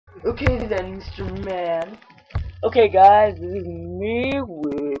Okay then, Mr. Man. Okay guys, this is me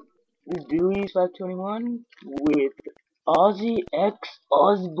with Deliz 521 with Ozzy X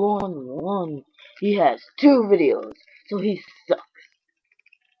Osborne 1. He has 2 videos, so he sucks.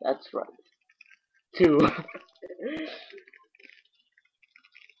 That's right. 2.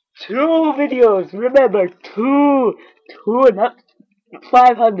 2 videos, remember, 2! 2, not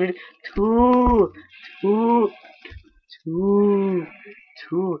 500. 2! 2! 2!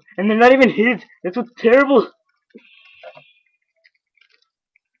 2! And they're not even his! That's what's terrible!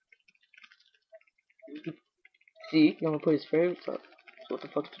 See, he only put his favorites up. So what the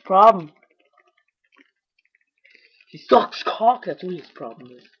fuck's the problem? He sucks cock, that's what his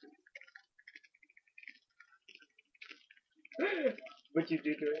problem is. What you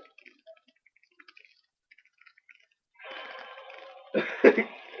do to it?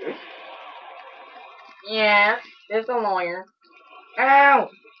 Yeah, it's a lawyer. Ow!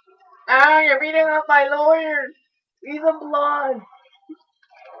 Ow, you're beating up my lawyer! He's a blonde!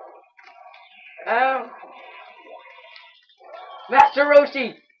 Ow! Master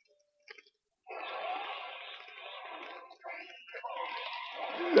Roshi!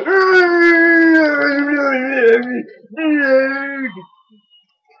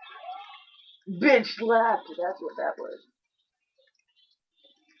 Bitch slapped, that's what that was.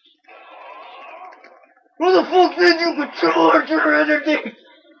 Who the fuck said you could charge or anything?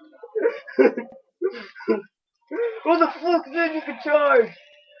 Who the fuck said you could charge?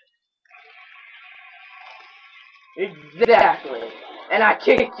 Exactly. And I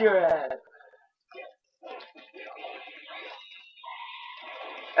kicked your ass.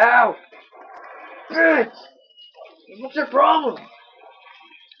 Ow! Bitch! What's your problem?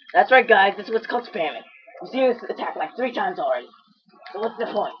 That's right, guys. This is what's called spamming. You've seen this attack like 3 times already. So what's the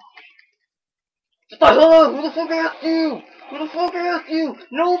point? Just like, hello! Who the fuck asked you? Who the fuck asked you?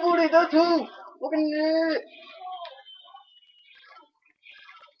 Nobody, that's who! Fucking it!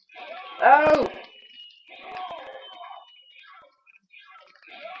 Ow!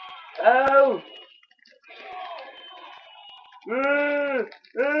 Ow! Uh.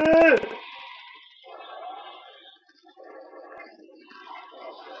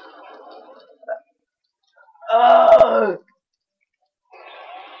 Oh!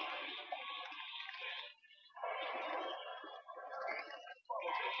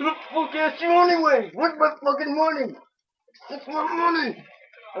 Who the fuck asked you anyway? Where's my fucking money? What's my money?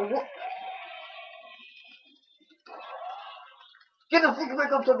 Get the fuck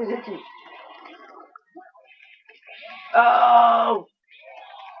back up so I can hit you. Oh!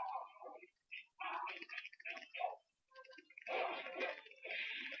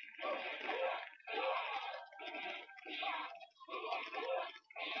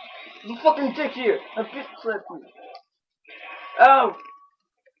 You fucking dick here! I bitch slapped you. Oh!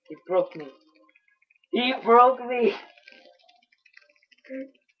 He broke me. He broke me!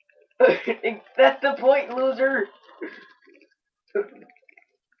 That's the point, loser!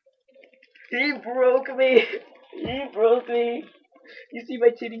 He broke me! He broke me! You see my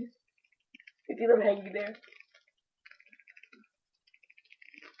titties? You see them hanging there?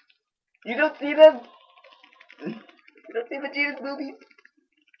 You don't see them? You don't see the Jesus movies?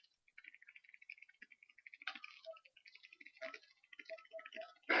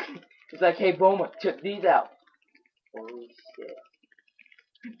 It's like, hey, Boma, check these out. Holy shit.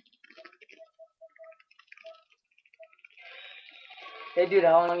 Hey, dude,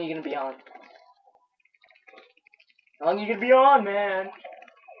 how long are you gonna be on? How long are you gonna be on, man?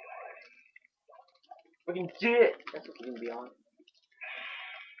 Fucking shit. That's what you're gonna be on.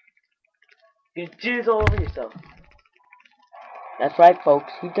 You jizz all over yourself. That's right,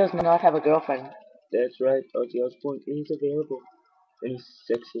 folks. He does not have a girlfriend. That's right. Ozzy Osbourne is available. And he's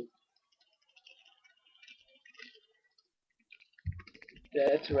sexy.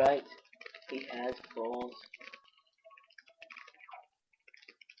 That's right. He has balls.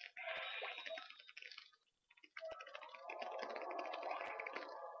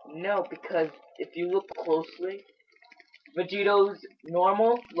 No, because if you look closely, Vegeto's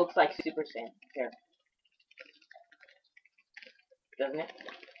normal looks like Super Saiyan hair. Doesn't it?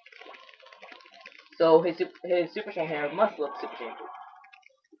 So his Super Saiyan hair must look Super Saiyan.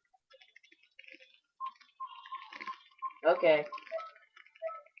 Okay.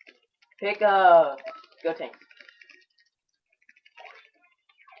 Pick Go Tank.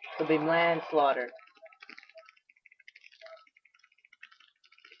 It'll be manslaughter.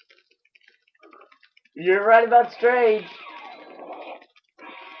 You're right about Strange.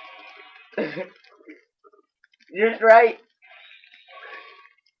 You're right.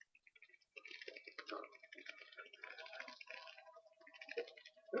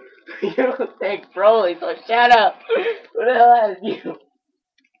 You think Broly, so shut up. Who the hell has you?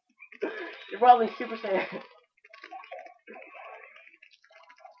 You're probably Super Saiyan.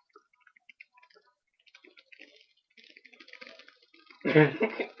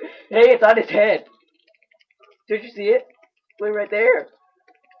 Hey, it's on his head. Did you see it? Wait, right there.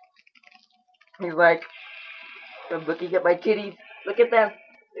 He's like, I'm looking at my titties. Look at them.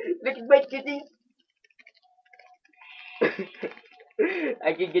 Look at my titties.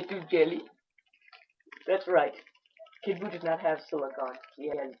 I can get you jelly. That's right. Kid Buu does not have silicon. He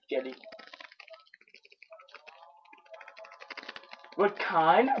has jelly. What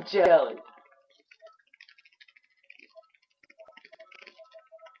kind of jelly?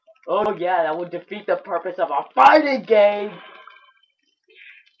 Oh yeah, that would defeat the purpose of a fighting game!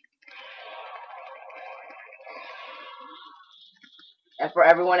 And for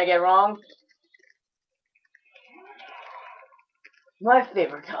everyone to get wrong, my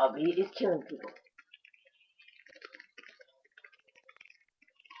favorite hobby is killing people.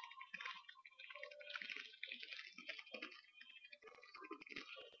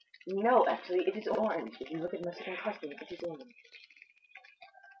 No, actually, it is orange. If you look at my second costume, it is orange.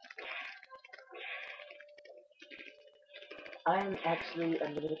 I am actually a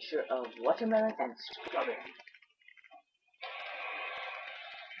mixture of watermelon and strawberry.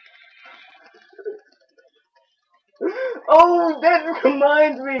 Oh, that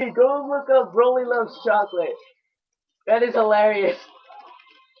reminds me! Go look up Broly Loves Chocolate. That is hilarious.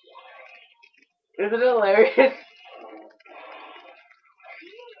 Isn't it hilarious?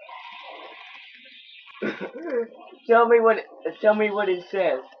 Tell me what it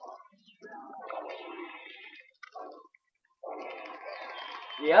says.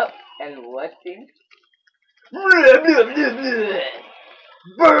 Yep, and what thing?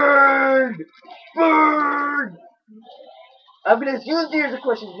 Burn! Burn! I'm gonna use series of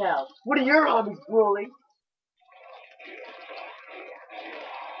questions now. What are your hobbies, Broly?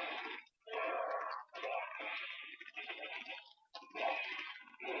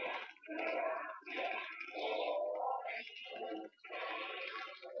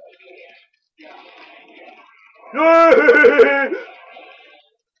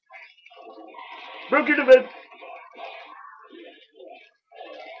 Broken event!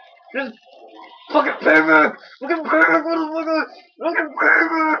 Just fucking payback! Fucking payback, motherfucker! Fucking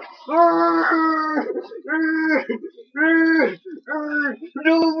payback!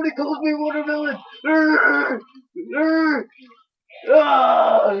 Nobody calls me watermelon!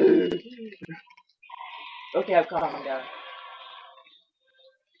 Okay, I'm calming down.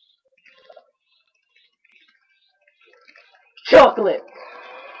 Chocolate!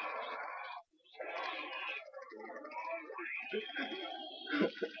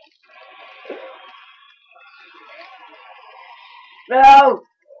 No!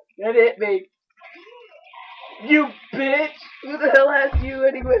 That hit me. You bitch! Who the hell has you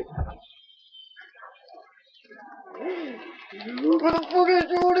anyway? What the fuck is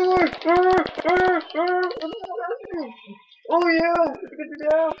you anyway? What the fuck is you? Oh yeah! Get you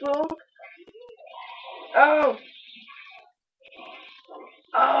down, bro! Oh!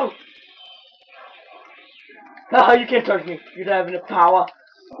 Oh! Oh, you can't touch me. You don't have enough power.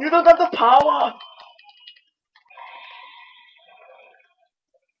 You don't have the power!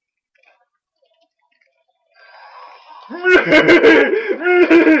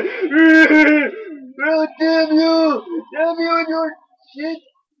 Oh, damn you! Damn you and your shit!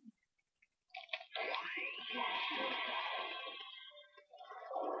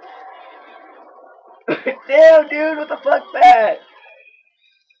 Damn, dude, what the fuck's that?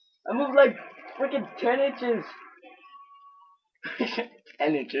 I moved like freaking 10 inches.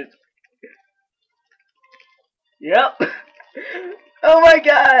 10 inches. Yep. Oh my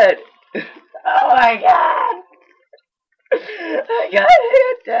god! Oh my god! I got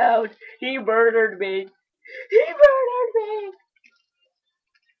hit down. He murdered me. He murdered me.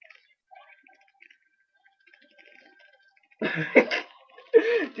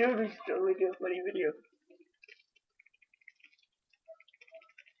 Dude, we still making a funny video.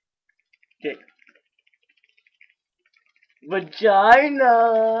 Okay.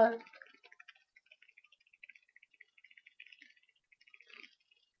 Vagina.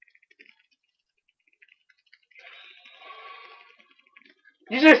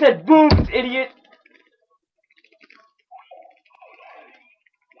 You just said boobs, idiot.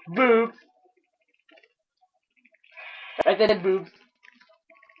 Boobs. I said boobs.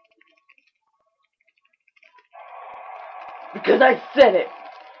 Because I said it.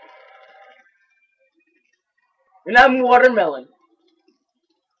 And I'm watermelon.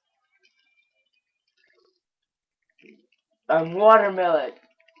 I'm watermelon.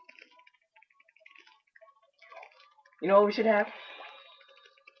 You know what we should have?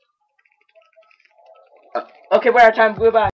 Okay, we're out of time. Goodbye.